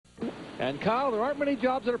And Kyle, there aren't many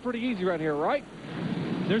jobs that are pretty easy right here, right?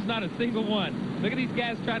 There's not a single one. Look at these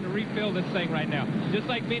guys trying to refill this thing right now. Just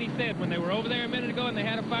like Benny said, when they were over there a minute ago and they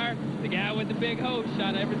had a fire, the guy with the big hose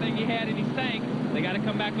shot everything he had in his tank. They got to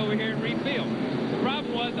come back over here and refill. The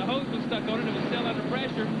problem was the hose was stuck on it. It was still under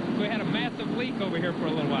pressure, so we had a massive leak over here for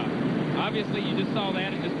a little while. Obviously, you just saw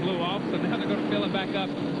that. It just blew off, so now they're going to fill it back up.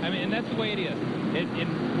 I mean, and that's the way it is.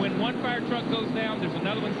 When one fire truck goes down, there's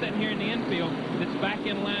another one sitting here in the infield that's back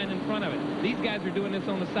in line in front of it. These guys are doing this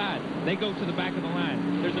on the side. They go to the back of the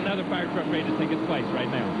line. There's another fire truck ready to take its place right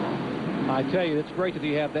now. I tell you, it's great that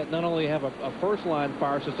you have that. Not only have a first-line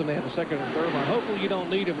fire system, they have a second and third line. Hopefully you don't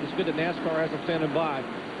need them, but it's good that NASCAR has them standing by.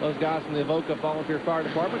 Those guys from the Avoca Volunteer Fire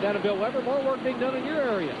Department. Down to Bill Weber, more work being done in your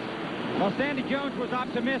area. Well, Sandy Jones was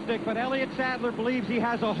optimistic, but Elliott Sadler believes he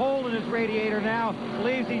has a hole in his radiator now,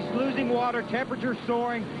 believes he's losing water, temperature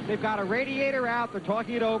soaring. They've got a radiator out. They're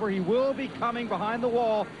talking it over. He will be coming behind the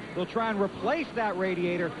wall. They'll try and replace that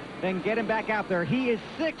radiator, then get him back out there. He is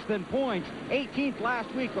 6th in points, 18th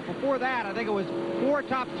last week, but before that, I think it was 4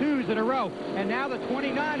 top 2s in a row. And now the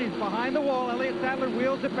 29 is behind the wall. Elliott Sadler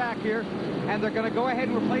wheels it back here, and they're going to go ahead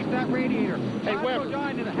and replace that radiator. Hey, Weber.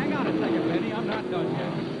 Hang on a second, Benny. I'm not done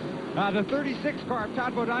yet. The 36 car of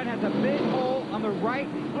Todd Bodine has a big hole on the right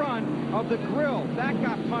front of the grill. That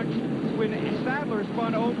got punched when Sadler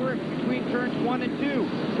spun over between turns 1 and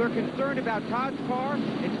 2. They're concerned about Todd's car.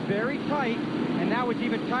 It's very tight, and now it's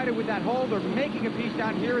even tighter with that hole. They're making a piece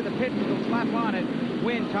down here in the pit, and they'll slap on it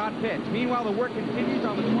when Todd pits. Meanwhile, the work continues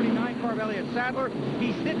on the 29 car of Elliott Sadler.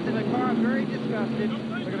 He sits in the car very disgusted.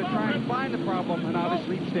 They're going to try and find the problem and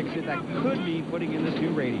obviously fix it. That could mean putting in this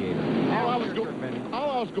new radiator. All I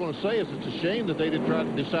was going to say is it's a shame that they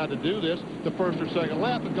didn't decide to do this the first or second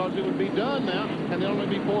lap, because it would be done now, and they'll only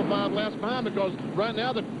be 4 or 5 laps behind, because right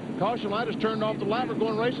now the caution light is turned off the lap. We're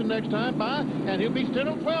going racing next time by, and he'll be still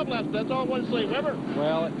on 12 laps. That's all I want to say, Weber.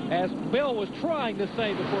 Well, as Bill was trying to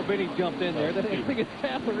say before Benny jumped in there, that I think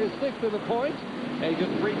Sadler is 6th in the points. He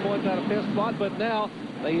just 3 points out of 5th spot, but now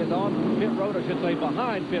he is on pit road, or I should say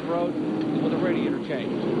behind pit road, with a radiator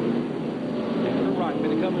change. You're right. If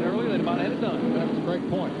they'd come in earlier, they might have had it done. That's a great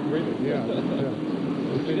point, really. Yeah.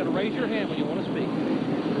 You've got to raise your hand when you want to speak.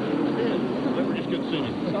 Weber, just good to see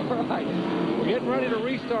you. All right. We're getting ready to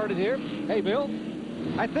restart it here. Hey, Bill.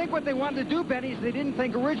 I think what they wanted to do, Benny, is they didn't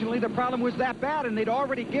think originally the problem was that bad, and they'd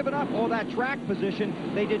already given up all that track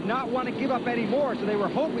position. They did not want to give up any more, so they were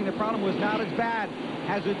hoping the problem was not as bad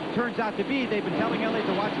as it turns out to be. They've been telling Elliott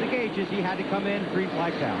to watch the gauges. He had to come in, green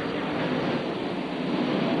flags out.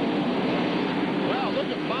 Wow, look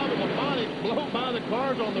at Bobby Labonte blow by the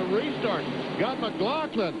cars on the restart. Got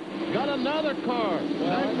McLaughlin. Got another car.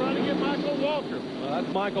 Now trying to get Michael Waltrip. Well,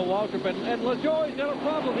 that's Michael Waltrip, and LaJoie's got a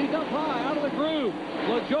problem. He's up high, out of the groove.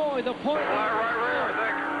 LaJoie, the point. Right rear, I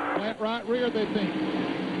think. Flat right rear, they think.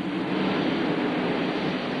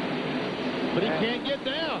 But he can't get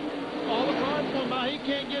down. All the cars going by, he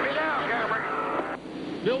can't get down. Cameron.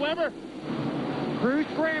 Bill Weber. Crew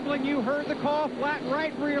scrambling. You heard the call. Flat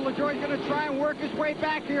right rear. LaJoie's going to try and work his way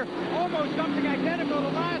back here. Almost something identical to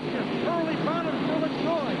last year. Early fun of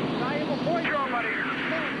LaJoie. Valuable point. Sure, buddy.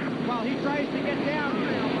 While he tries to get down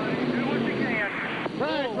here. Do what you can.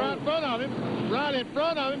 Crash right in front of him. Right in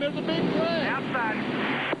front of him. There's a big crash. Outside.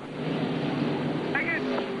 Take it.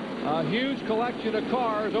 A huge collection of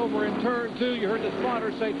cars over in turn 2. You heard the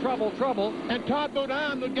spotter say trouble, trouble. And Todd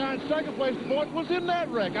Bodine, the guy in second place, was in that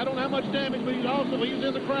wreck. I don't know how much damage, but he was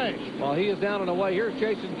in the crash. Well, he is down and away. Here's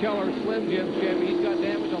Jason Keller, Slim Jim Chevy. He's got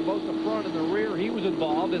damage on both the front and the rear. He was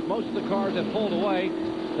involved as most of the cars have pulled away.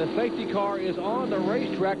 The safety car is on the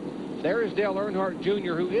racetrack. There is Dale Earnhardt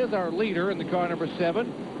Jr., who is our leader in the car number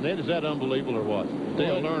 7. Ned, is that unbelievable or what?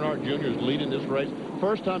 Dale Earnhardt Jr. is leading this race.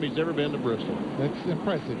 First time he's ever been to Bristol. That's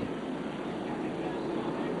impressive.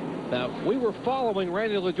 Now, we were following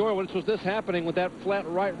Randy LaJoie when this was happening with that flat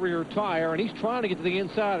right rear tire, and he's trying to get to the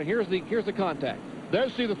inside, and here's the contact.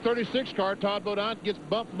 There's the 36 car. Todd Bodine gets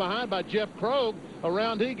bumped behind by Jeff Krogh.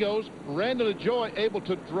 Around he goes. Randy LaJoie able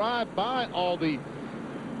to drive by all the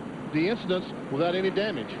incidents without any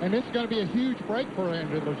damage. And it's going to be a huge break for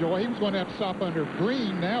Randy LaJoie. He was going to have to stop under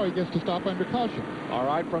green. Now he gets to stop under caution. All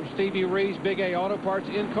right, from Stevie Reeves, Big A Auto Parts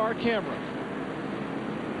in-car camera.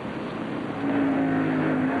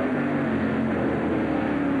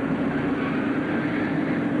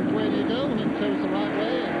 Which way do you go? He chose the right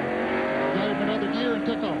way and got him another gear and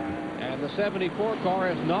took off. And the 74 car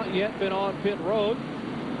has not yet been on pit road.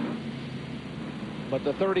 But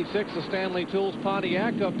the 36, the Stanley Tools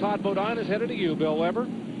Pontiac of Todd Bodine, is headed to you, Bill Weber.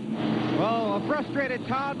 Well, a frustrated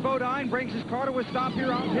Todd Bodine brings his car to a stop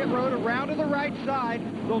here on pit road, around to the right side.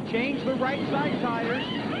 They'll change the right side tires.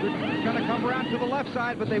 is going to come around to the left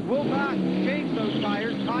side, but they will not change those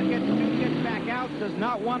tires. Todd gets back out, does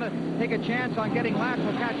not want to take a chance on getting laps.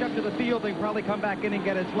 Will catch up to the field. They probably come back in and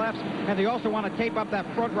get his lefts, and they also want to tape up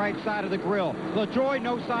that front right side of the grill. LaJoie,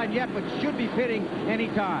 no sign yet, but should be pitting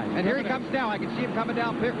anytime. And here he comes now. I can see him coming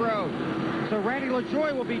down pit road. So Randy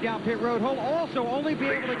LaJoie will be down pit road. He'll also only be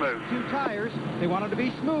able to get 2 tires. They want him to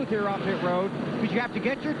be smooth here on pit road, because you have to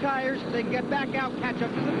get your tires so they can get back out, catch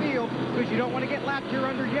up to the field, because you don't want to get lapped here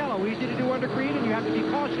under yellow. Easy to do under green, and you have to be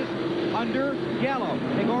cautious under yellow.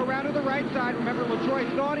 They go around to the right side. Remember,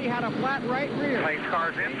 LaJoie thought he had a flat right rear. Pace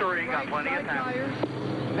cars in 3, got plenty of time. Tires.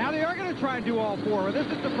 Now they are going to try and do all 4. This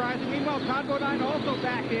is surprising. Meanwhile, Todd Bodine also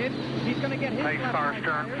back in. He's going to get his Pace left car side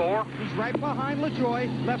turn tires. 4. He's right behind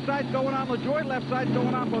LaJoie. Left side's going on LaJoie. Left side's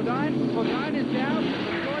going on Bodine. Bodine is down.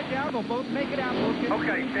 LaJoie down. They'll both make it out.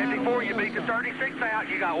 Okay, 74, you beat the 36 out.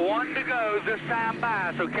 You got 1 to go this time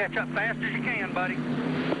by, so catch up fast as you can, buddy.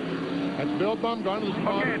 That's Bill Bum going to the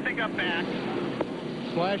spot. Okay, I think I'm back.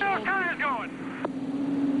 Slash. How tire's going?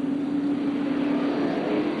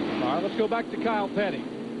 All right, let's go back to Kyle Petty.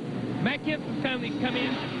 Matt Kenseth's come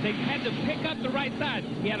in. They had to pick up the right side.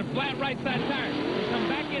 He had a flat right side tire. They come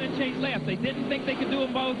back in and change left. They didn't think they could do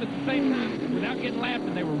them both at the same time without getting lapped,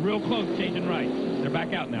 and they were real close changing right. They're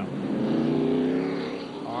back out now.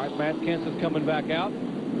 All right, Matt Kenseth coming back out.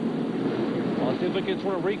 I'll see if we can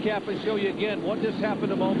sort of recap and show you again what just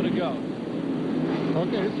happened a moment ago.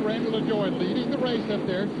 Okay, this is Randy LaJoie leading the race up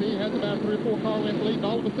there. See, he has about 3 or 4 car lengths lead, and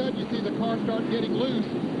all of a sudden you see the car start getting loose,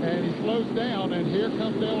 and he slows down, and here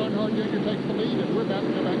comes Dale Earnhardt Jr. takes the lead, and we're about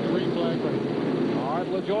to go back to green flag racing. All right,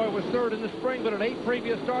 LaJoie was 3rd in the spring, but in 8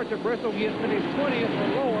 previous starts at Bristol, he has finished 20th or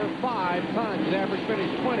lower 5 times. His average finish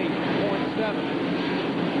 20.7.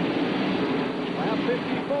 Lap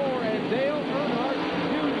 54, and Dale Earnhardt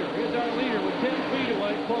Jr. is our leader with 10 feet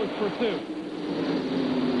away, close pursuit.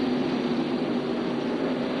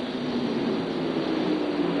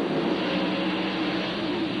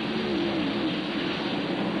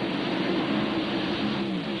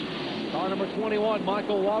 Number 21,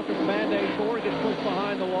 Michael Waltrip, Band-Aid 4, gets pushed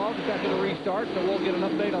behind the wall just after the restart, so we'll get an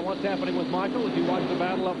update on what's happening with Michael as you watch the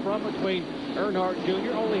battle up front between Earnhardt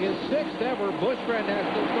Jr., only his 6th ever Busch Grand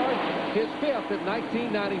National start, his 5th in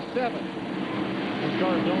 1997. This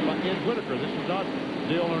car is owned by Ed Whitaker. This is not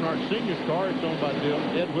Dale Earnhardt Sr.'s car. It's owned by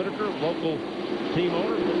Ed Whitaker, local team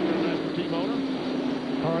owner, national team owner.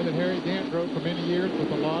 Car that Harry Gant drove for many years with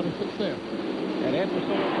a lot of success. And Ed was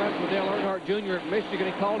so impressed with Dale Earnhardt Jr. at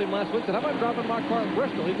Michigan, he called him last week and said, how about dropping my car in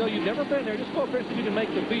Bristol? Even though you've never been there, just go up there so you can make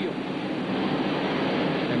the field.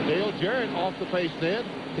 And Dale Jarrett off the pace, Ned.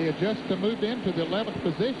 He had just moved into the 11th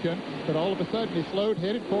position, but all of a sudden he slowed,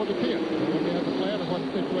 headed for the pit. He has a plan of what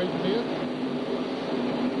the situation is.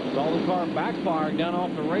 Saw the car backfiring down off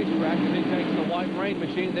the racetrack as he takes the White Rain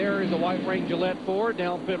machine. There is a White Rain Gillette Ford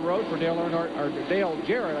down pit road for Dale Earnhardt, or Dale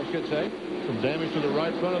Jarrett, I should say. Some damage to the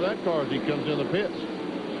right front of that car as he comes in the pits.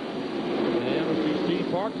 And we see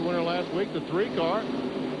Steve Park, the winner last week, the 3 car.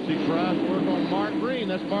 See tries to work on Mark Green.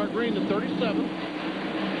 That's Mark Green, the 37th.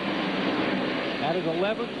 That is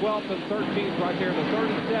 11th, 12th, and 13th right there. The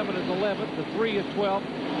 37 is 11th, the 3 is 12th,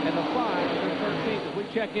 and the 5 is 13th. As we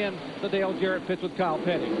check in the Dale Jarrett pits with Kyle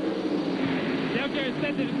Petty. Dale Jarrett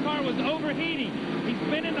said that his car was overheating. He's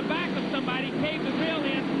been in the back of somebody, caved the grill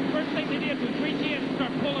in. First thing they did was reach in and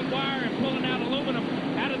start pulling wire and pulling out aluminum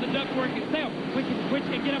out of the ductwork itself, which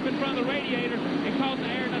can get up in front of the radiator and cause the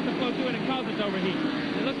air not to flow through it and cause it to overheat.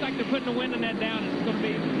 It looks like they're putting the window net down, and it's going to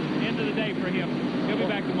be the end of the day for him. He'll be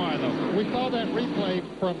back tomorrow, though. We saw that replay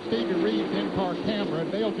from Stevie Reed's in-car camera.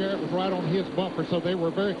 Dale Jarrett was right on his bumper, so they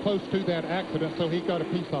were very close to that accident, so he got a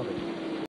piece of it.